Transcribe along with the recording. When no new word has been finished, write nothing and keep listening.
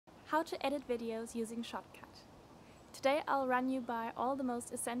How to edit videos using Shotcut. Today I'll run you by all the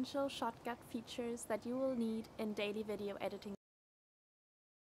most essential Shotcut features that you will need in daily video editing.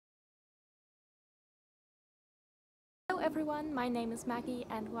 Hello everyone, my name is Maggie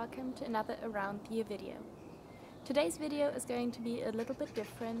and welcome to another Around the Year video. Today's video is going to be a little bit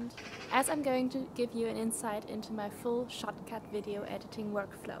different, as I'm going to give you an insight into my full Shotcut video editing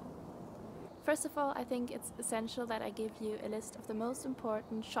workflow. First of all, I think it's essential that I give you a list of the most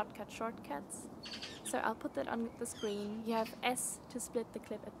important Shotcut shortcuts. So I'll put that on the screen. You have S to split the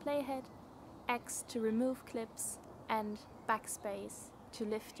clip at playhead, X to remove clips, and backspace to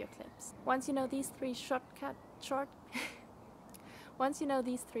lift your clips. Once you know these three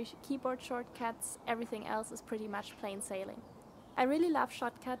keyboard shortcuts, everything else is pretty much plain sailing. I really love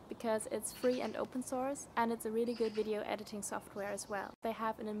Shotcut because it's free and open source, and it's a really good video editing software as well. They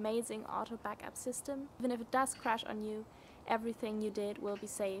have an amazing auto backup system. Even if it does crash on you, everything you did will be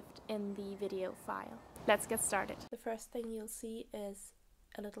saved in the video file. Let's get started. The first thing you'll see is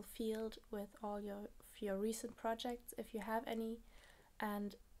a little field with all your recent projects, if you have any,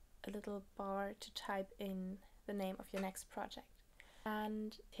 and a little bar to type in the name of your next project.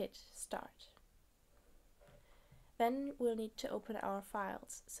 And hit start. Then we'll need to open our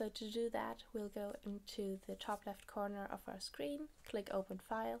files. So to do that, we'll go into the top left corner of our screen, click Open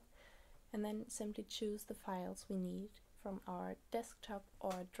File, and then simply choose the files we need from our desktop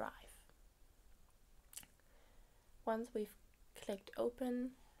or drive. Once we've clicked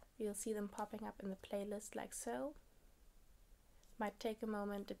Open, you'll see them popping up in the playlist like so. Might take a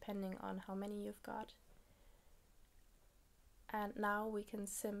moment depending on how many you've got. And now we can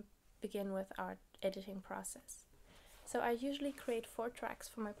begin with our editing process. So I usually create 4 tracks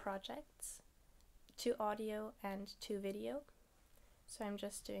for my projects, 2 audio and 2 video. So I'm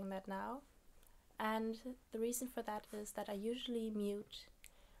just doing that now. And the reason for that is that I usually mute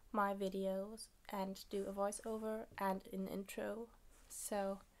my videos and do a voiceover and an intro.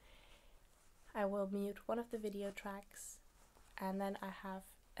 So I will mute one of the video tracks, and then I have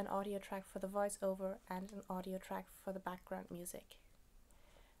an audio track for the voiceover and an audio track for the background music.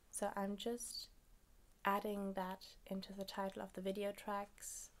 So I'm just adding that into the title of the video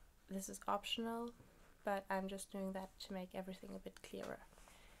tracks. This is optional, but I'm just doing that to make everything a bit clearer.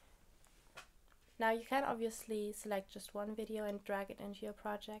 Now you can obviously select just one video and drag it into your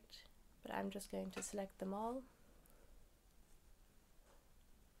project, but I'm just going to select them all.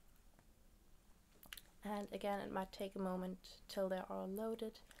 And again, it might take a moment till they're all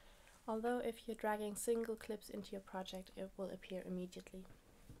loaded, although if you're dragging single clips into your project, it will appear immediately.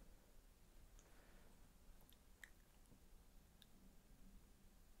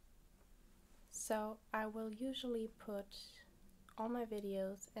 So I will usually put all my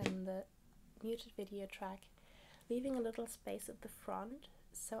videos in the muted video track, leaving a little space at the front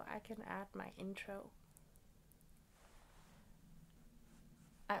so I can add my intro.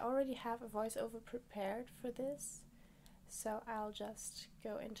 I already have a voiceover prepared for this, so I'll just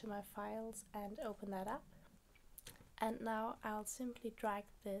go into my files and open that up. And now I'll simply drag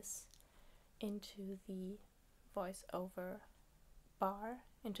this into the voiceover bar,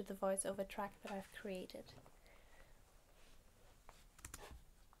 into the voiceover track that I've created.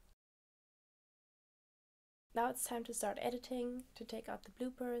 Now it's time to start editing, to take out the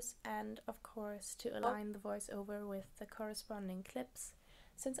bloopers, and of course to align the voiceover with the corresponding clips,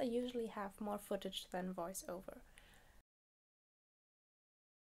 since I usually have more footage than voiceover.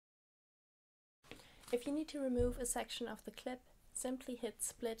 If you need to remove a section of the clip, simply hit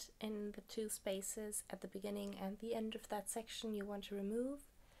split in the 2 spaces at the beginning and the end of that section you want to remove,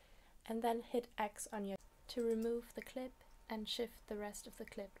 and then hit X on your to remove the clip and shift the rest of the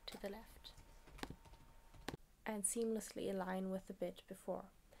clip to the left and seamlessly align with the bit before.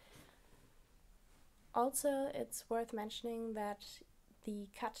 Also, it's worth mentioning that the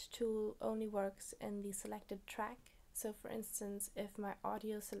cut tool only works in the selected track. So for instance, if my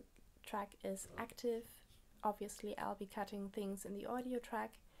audio track is active, obviously I'll be cutting things in the audio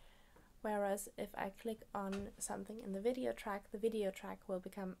track, whereas if I click on something in the video track will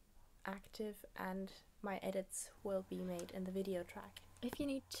become active and my edits will be made in the video track. If you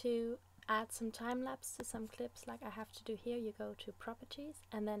need to add some time lapse to some clips like I have to do here, you go to Properties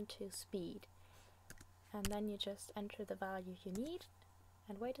and then to Speed. And then you just enter the value you need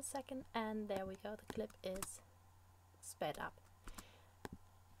and wait a second, and there we go, the clip is sped up.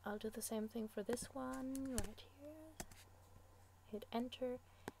 I'll do the same thing for this one right here. Hit enter,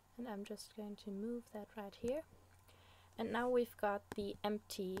 and I'm just going to move that right here. And now we've got the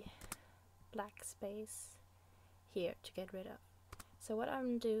empty black space here to get rid of. So what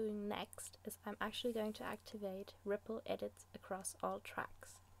I'm doing next is I'm actually going to activate ripple edits across all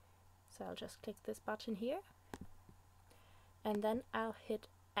tracks. So I'll just click this button here, and then I'll hit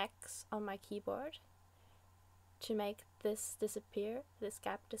X on my keyboard to make this disappear, this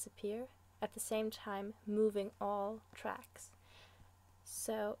gap disappear, at the same time moving all tracks.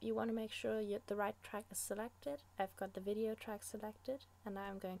 So you want to make sure the right track is selected. I've got the video track selected, and now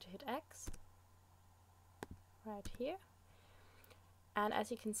I'm going to hit X right here. And as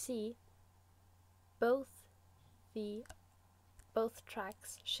you can see, both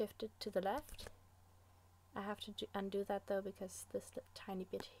tracks shifted to the left. I have to undo that though, because this tiny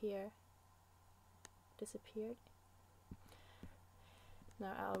bit here disappeared.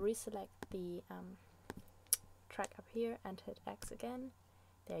 Now I'll reselect the track up here and hit X again.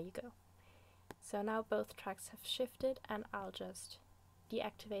 There you go. So now both tracks have shifted, and I'll just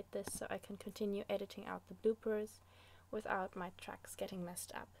deactivate this so I can continue editing out the bloopers without my tracks getting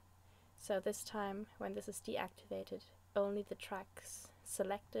messed up. So this time, when this is deactivated, only the tracks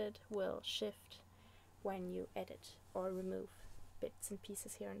selected will shift when you edit or remove bits and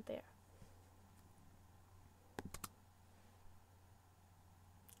pieces here and there.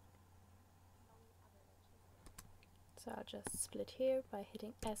 So I'll just split here by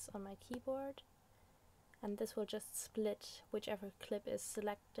hitting S on my keyboard, and this will just split whichever clip is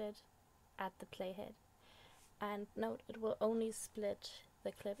selected at the playhead. And note, it will only split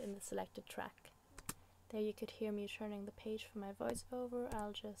the clip in the selected track. There you could hear me turning the page for my voiceover.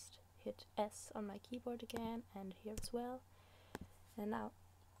 I'll just hit S on my keyboard again, and here as well. And now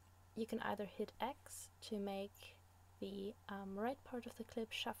you can either hit X to make the right part of the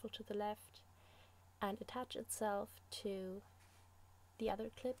clip shuffle to the left and attach itself to the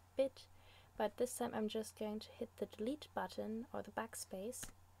other clip bit, but this time I'm just going to hit the delete button or the backspace,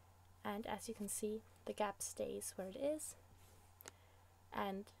 and as you can see, the gap stays where it is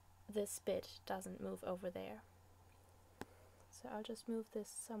and this bit doesn't move over there. So I'll just move this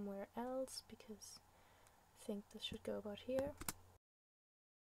somewhere else because I think this should go about here.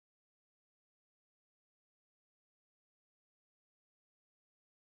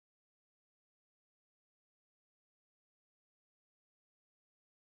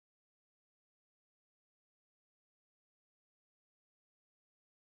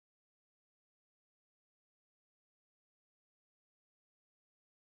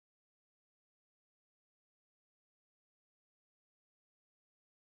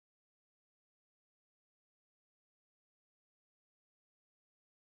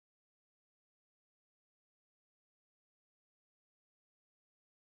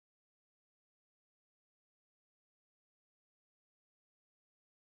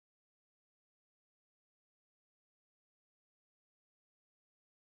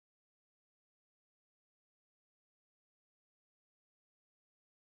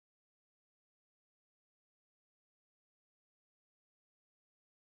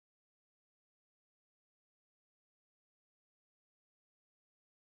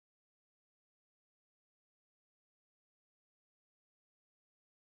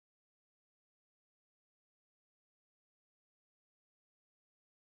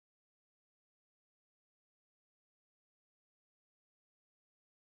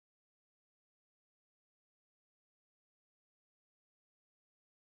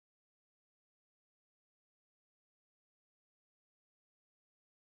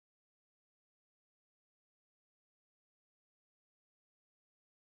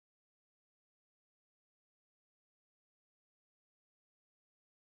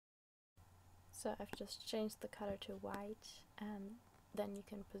 So I've just changed the color to white, and then you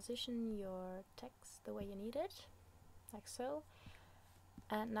can position your text the way you need it, like so.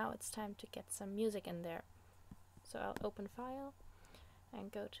 And now it's time to get some music in there. So I'll open File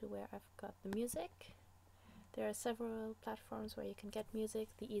and go to where I've got the music. There are several platforms where you can get music.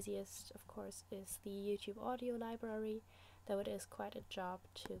 The easiest, of course, is the YouTube audio library, though it is quite a job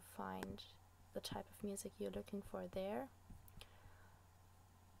to find the type of music you're looking for there.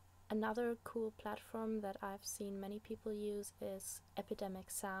 Another cool platform that I've seen many people use is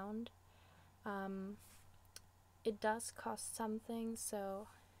Epidemic Sound. It does cost something, so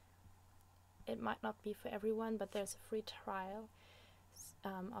it might not be for everyone, but there's a free trial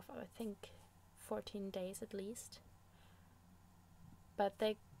of, I think, 14 days at least. But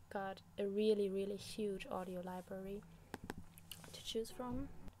they got a really, really huge audio library to choose from,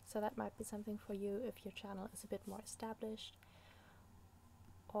 so that might be something for you if your channel is a bit more established,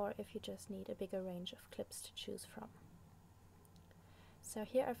 or if you just need a bigger range of clips to choose from. So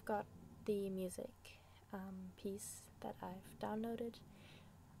here I've got the music piece that I've downloaded,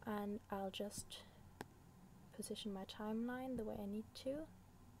 and I'll just position my timeline the way I need to.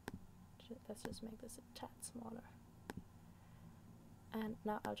 Let's just make this a tad smaller. And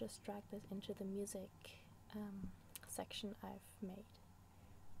now I'll just drag this into the music section I've made.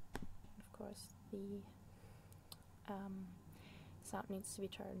 Of course, the sound needs to be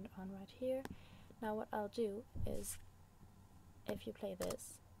turned on right here. Now what I'll do is, if you play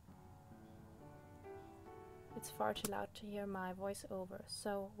this, it's far too loud to hear my voiceover,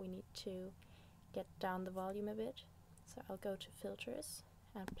 so we need to get down the volume a bit. So I'll go to Filters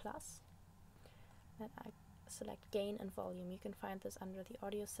and Plus, and I select Gain and Volume. You can find this under the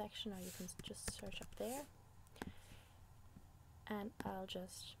audio section, or you can just search up there. And I'll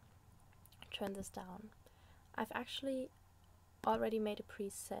just turn this down. I've actually already made a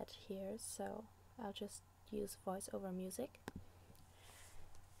preset here, so I'll just use voice over music.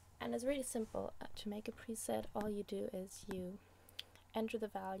 And it's really simple. To make a preset, all you do is you enter the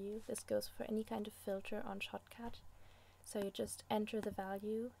value. This goes for any kind of filter on Shotcut. So you just enter the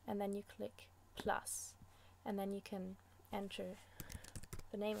value and then you click plus, and then you can enter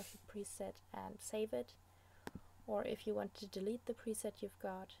the name of the preset and save it. Or if you want to delete the preset you've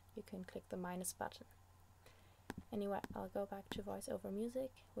got, you can click the minus button. Anyway, I'll go back to voice over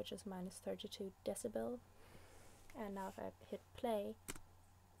music, which is minus 32 decibel. And now if I hit play,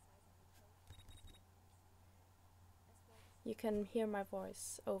 you can hear my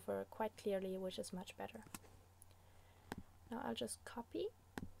voice over quite clearly, which is much better. Now I'll just copy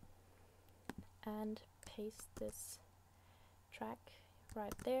and paste this track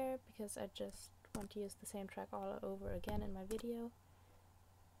right there, because I just want to use the same track all over again in my video.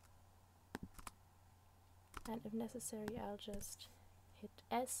 And if necessary, I'll just hit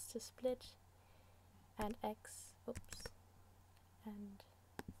S to split and X, and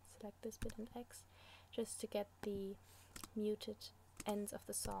select this bit and X, just to get the muted ends of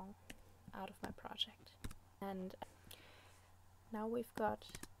the song out of my project. And now we've got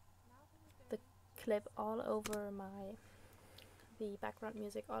the clip all over the background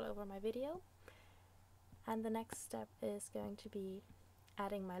music all over my video. And the next step is going to be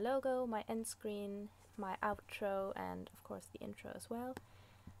adding my logo, my end screen, my outro, and of course the intro as well.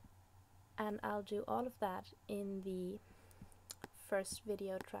 And I'll do all of that in the first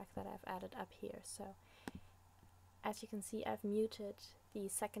video track that I've added up here. So as you can see, I've muted the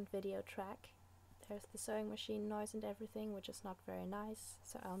second video track. There's the sewing machine noise and everything, which is not very nice,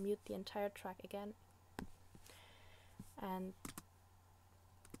 so I'll mute the entire track again, and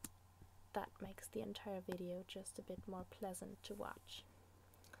that makes the entire video just a bit more pleasant to watch.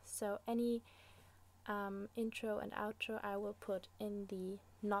 So any intro and outro I will put in the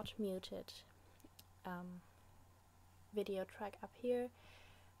not muted video track up here,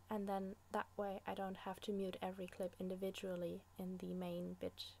 and then that way I don't have to mute every clip individually in the main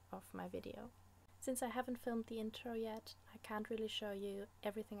bit of my video. Since I haven't filmed the intro yet, I can't really show you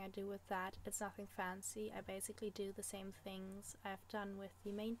everything I do with that. It's nothing fancy. I basically do the same things I've done with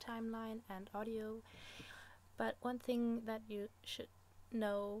the main timeline and audio. But one thing that you should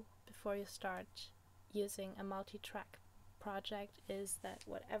know before you start using a multi-track project is that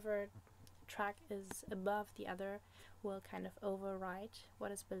whatever track is above the other will kind of overwrite what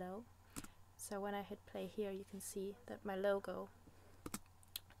is below. So when I hit play here, you can see that my logo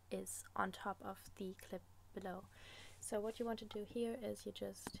is on top of the clip below. So what you want to do here is you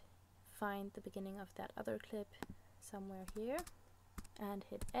just find the beginning of that other clip somewhere here and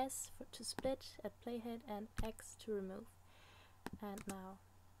hit S to split at playhead and X to remove. And now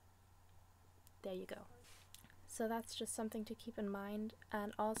there you go. So that's just something to keep in mind.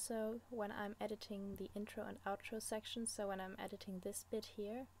 And also when I'm editing the intro and outro section, so when I'm editing this bit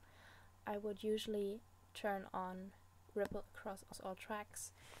here, I would usually turn on ripple across all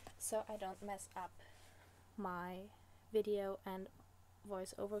tracks, so I don't mess up my video and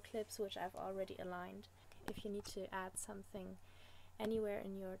voiceover clips, which I've already aligned. If you need to add something anywhere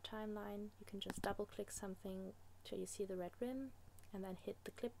in your timeline, you can just double click something till you see the red rim and then hit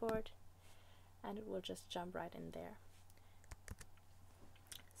the clipboard, and it will just jump right in there.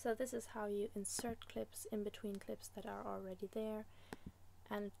 So this is how you insert clips in between clips that are already there,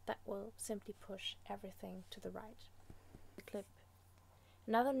 and that will simply push everything to the right. The clip.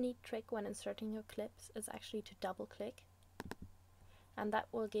 Another neat trick when inserting your clips is actually to double click, and that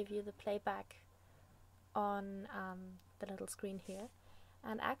will give you the playback on the little screen here.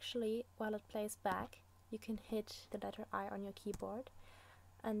 And actually, while it plays back, you can hit the letter I on your keyboard,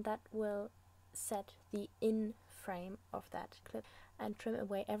 and that will set the in frame of that clip and trim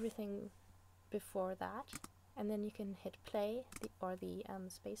away everything before that. And then you can hit play or the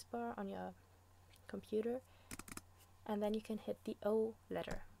spacebar on your computer, and then you can hit the O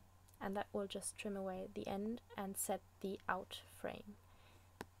letter, and that will just trim away the end and set the out frame.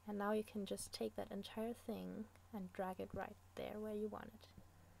 And now you can just take that entire thing and drag it right there where you want it,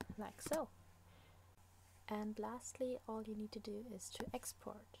 like so. And lastly, all you need to do is to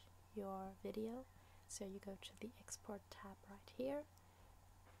export your video. So you go to the export tab right here,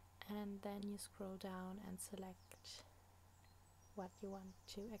 and then you scroll down and select what you want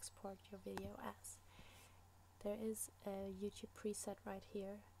to export your video as. There is a YouTube preset right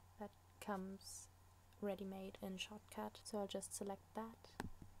here that comes ready-made in Shotcut, so I'll just select that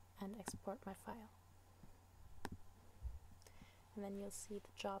and export my file. And then you'll see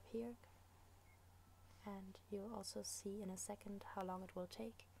the job here, and you'll also see in a second how long it will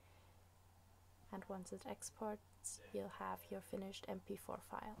take. And once it exports, you'll have your finished MP4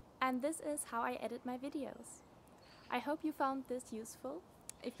 file. And this is how I edit my videos. I hope you found this useful.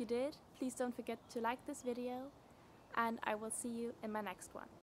 If you did, please don't forget to like this video, and I will see you in my next one.